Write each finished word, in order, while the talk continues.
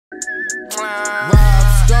clown. Rob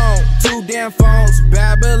Stone, 2 damn phones,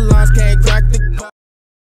 Babylons can't crack the.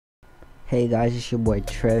 Hey guys, it's your boy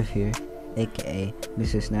Trev here, aka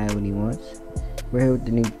Mr. Snag when he wants. We're here with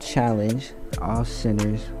the new challenge, all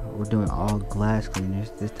centers. We're doing all glass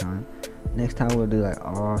cleaners this time. Next time we'll do like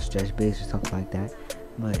all stretch bigs or something like that.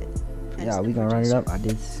 But yeah, we gonna run it up. I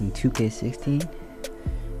did this in 2K16,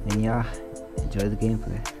 and y'all enjoy the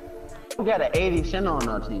gameplay. We got an 80 cent on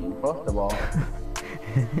our team, first of all.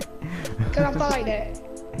 Cause I feel like that.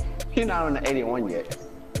 You're not on the 81 yet.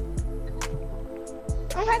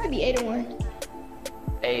 I don't have to be 81.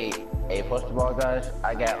 Hey, first of all, guys,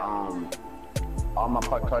 I got all my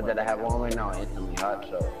park cards that I have on right now are instantly hot.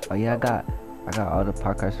 So. Oh yeah, I got all the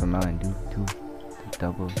park cards from Mountain Dew too. The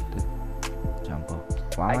double, the jumbo.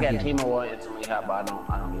 I got Team Award instantly hot, but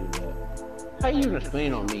I don't use that. How you using a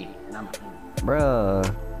screen on me? And I'm. Bruh.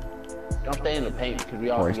 Don't stay in the paint because we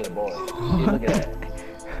all get a ball. See, look at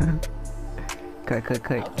that. Cut.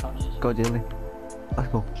 Go, Dylan. Let's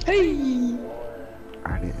go. Hey!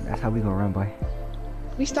 Alright, that's how we gonna run, boy.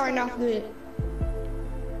 We starting off good.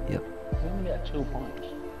 Yep. We only got 2 points.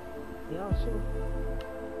 Yeah, sure.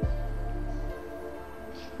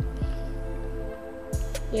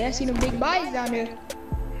 Yeah, I see them big bodies down there.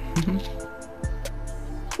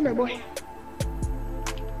 Come here, boy.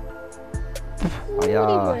 Oh,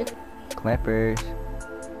 y'all. Clappers.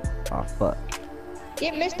 Oh, fuck.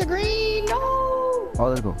 Get Mr. Green, no! Oh,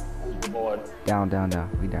 let's go. Board. Down.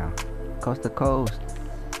 We down. Coast to coast.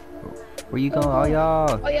 Where you going? Oh,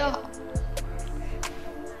 y'all. Oh, yeah.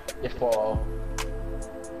 It's fall.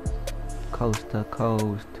 Coast to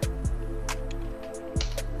coast.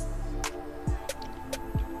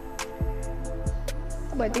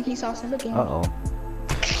 I think he saw some looking. Uh-oh.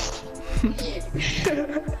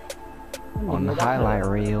 On the highlight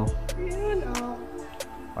reel. Yeah, no.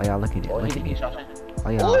 Oh, y'all, look at it. Oh, Look at it. Oh,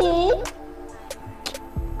 y'all.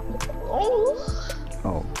 Oh.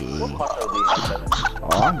 Okay. What part do you have?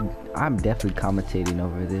 Oh, I'm definitely commentating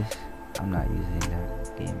over this. I'm not using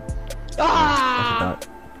that game. Ah!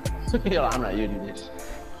 Yo, I'm not using this.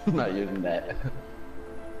 I'm not using that.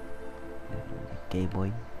 Gay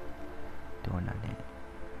boy. Doing that.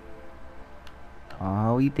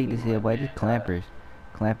 Oh, what you think this is, boy? This clampers.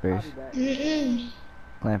 Clampers.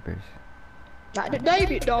 Clampers. Not the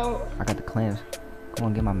David, dog. I got the clamps. Come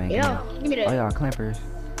on, get my man. Yeah, give me that. Oh, y'all, clampers.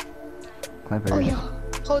 Clampers. Oh, yeah.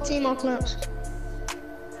 Whole team on clamps.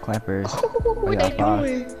 Clampers. What they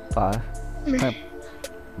doing? 5. Clamp.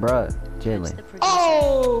 Bruh, Jalen.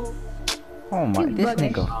 Oh! Oh my, this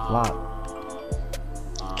nigga flop.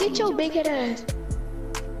 Get your big head ass.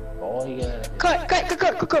 Oh, yeah. Cut.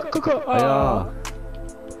 Oh, y'all.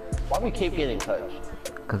 Why we keep getting touched?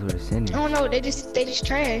 Cause we're the seniors. I don't know, they just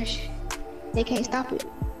trash. They can't stop it.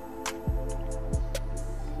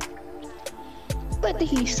 But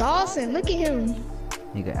he's saucing, look at him.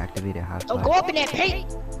 Nigga activated hot Oh, flash. go up in that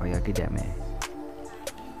paint. Oh, y'all, get that, man.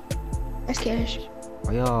 That's cash.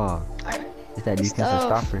 Oh, y'all. Alright. It's that defensive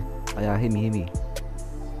stopper. Oh, y'all, hit me.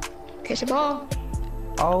 Catch the ball.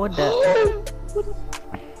 Oh, what the?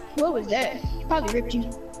 What was that? He probably ripped you.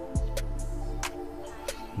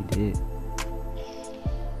 He did.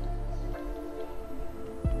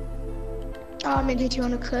 Oh, I'm gonna get you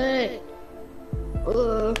on the cut.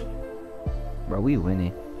 Bro, we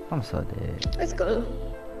winning. I'm so dead. Let's go.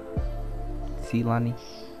 See, Lonnie?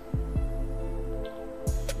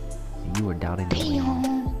 You were doubting the win.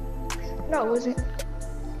 Damn. No, it wasn't.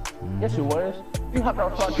 Yes, it was. You hopped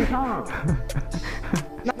out 2 times.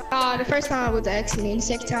 Nah, the first time was an accident. The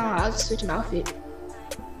second time, I was just switching my outfit.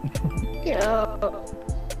 Get up.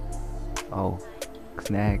 Oh,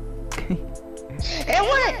 snag. And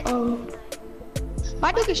what? Oh.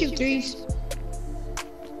 My dude can shoot 3s.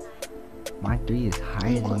 My 3 is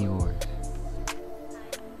higher than yours.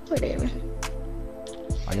 Whatever.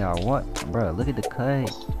 Oh, y'all, what? Bro, look at the cut.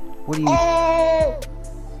 What are you? Oh!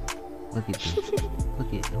 Look at this.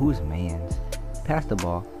 Look at who's man's. Pass the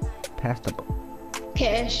ball.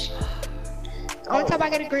 Cash. Only time I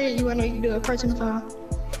get a green, you wanna do a personal foul.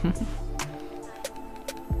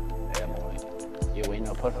 Yeah, boy. You ain't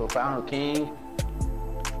no personal foul, king.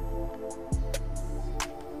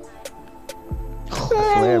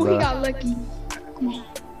 swear, Oh, bro. he got lucky. Come on.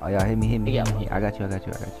 Oh, y'all, hit me. Yeah. I got you.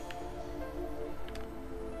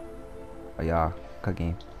 Oh, y'all, cut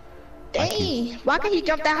game. Dang, why can't he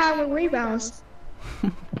jump that high with rebounds?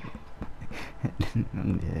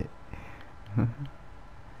 I'm dead.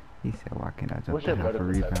 He said, why can't I jump What's that your high for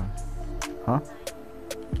vertical rebounds? Huh?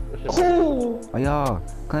 Oh, Oh, y'all,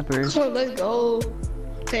 Clippers. come on, let's go.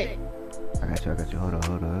 Okay. I got you. Hold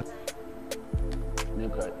up. New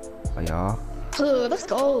cut. Oh, y'all. Let's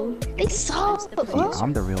go. They soft. See,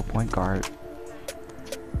 I'm the real point guard.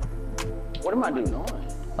 What am I doing?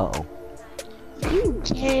 Uh-oh.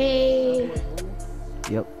 Okay.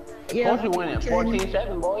 Yep. Yeah. Supposed to win it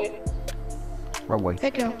 14-7, boy. Right way.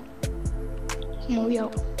 Heck no. Come on, yo.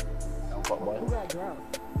 Don't fuck, boy.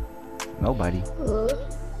 Nobody.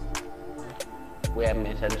 We haven't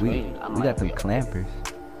been set a We screen. got them clampers.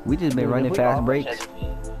 We just been running fast breaks.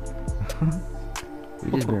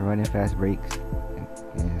 We just been running fast breaks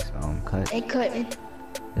and cut. And cutting.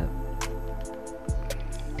 Yep.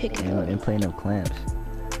 Picking up. And playing them clamps.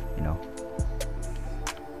 You know.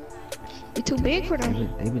 We too big for them.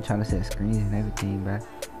 They been trying to set screens and everything, bruh.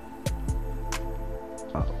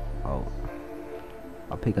 Oh.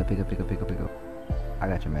 I'll pick up. I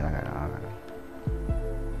got you, man. I got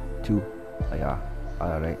it. 2. Oh, yeah.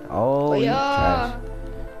 Alright. Oh, you trash.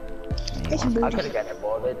 Man, I could have got that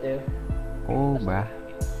ball right there. oh, bruh.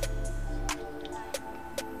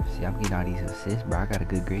 See, I'm getting all these assists, bro. I got a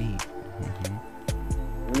good grade.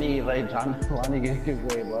 We need, like, John. I need to get a good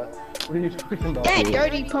grade, bro. What are you talking about? That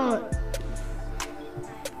dirty pump.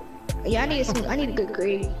 Yeah, I need a good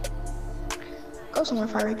grade. Go somewhere,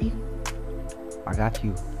 Fire Rapey. I got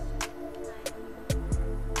you.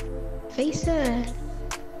 Face that.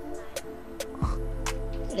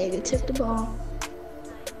 Nigga tip the ball.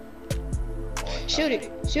 Shoot it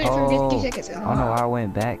from 50 seconds. I don't know why I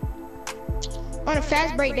went back. On a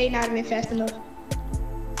fast break, they not even fast enough.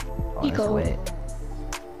 Oh, He that's cold. wet.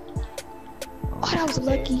 Oh, that was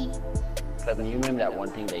lucky. Kevin, you remember that one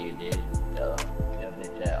thing that you did? Yeah,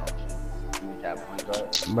 bitch out. You that point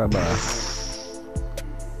guard. Bruh.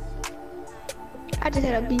 I just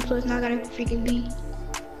had a B plus, now I got a freaking B.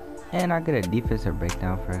 And I get a defensive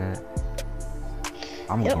breakdown for that.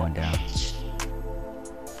 I'm going down.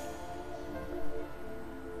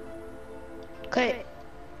 Cut.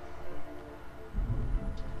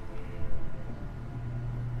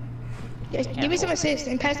 Yes, give me some assists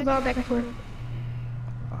and pass the ball back and forth.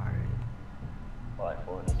 Alright. Like,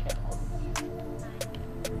 four, they can't hold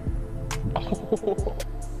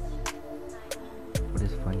What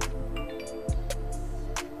is funny?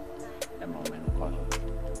 that moment of caution.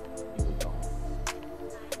 You were gone.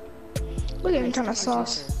 Look at him trying to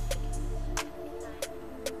sauce.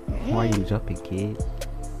 Why are you jumping, kid?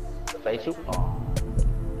 The face you? Oh.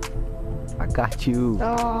 I got you.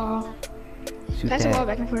 Oh, Shoot pass the ball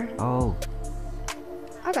that. back and forth. Oh.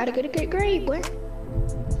 I gotta get a good grade, boy.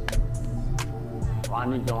 I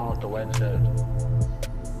need to off the wet shirt.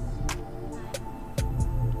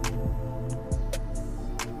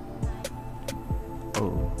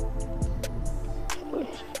 Oh.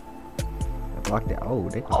 I blocked it. Oh,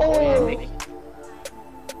 they. Oh, yeah,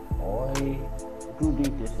 boy. Who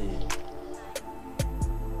beat this is?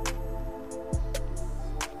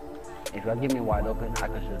 If y'all give me wide open, I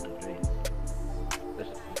can shoot the three. This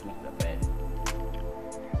is the bad.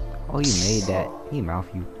 Oh, he made that. He mouth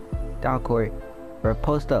you. Down court. Bro,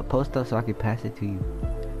 post up so I can pass it to you.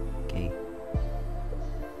 Okay.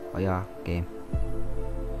 Oh yeah, game.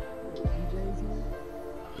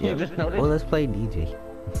 Yeah. just noticed? Oh, let's play DJ.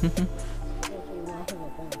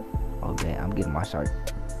 Oh man, I'm getting my shot.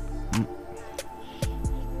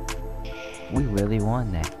 We really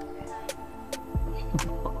won that.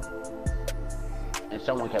 And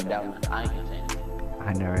someone kept down. I ain't gonna say anything.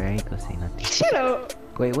 I know, I ain't gonna say nothing. Shut up.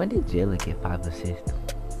 Wait, when did Jalen get 5 assists?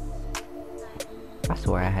 I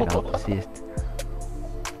swear I had all assists.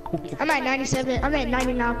 I'm at 97. I'm at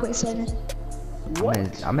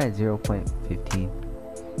 99.7. I'm at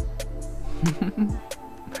 0.15.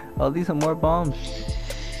 Oh, these are more bombs.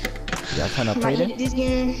 Y'all trying to I play might them? hit this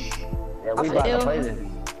game. Yeah, we Off about the to L. play this.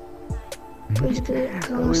 Please good.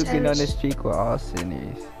 Come on, We've been on Savage. the streak with all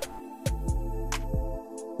sinners.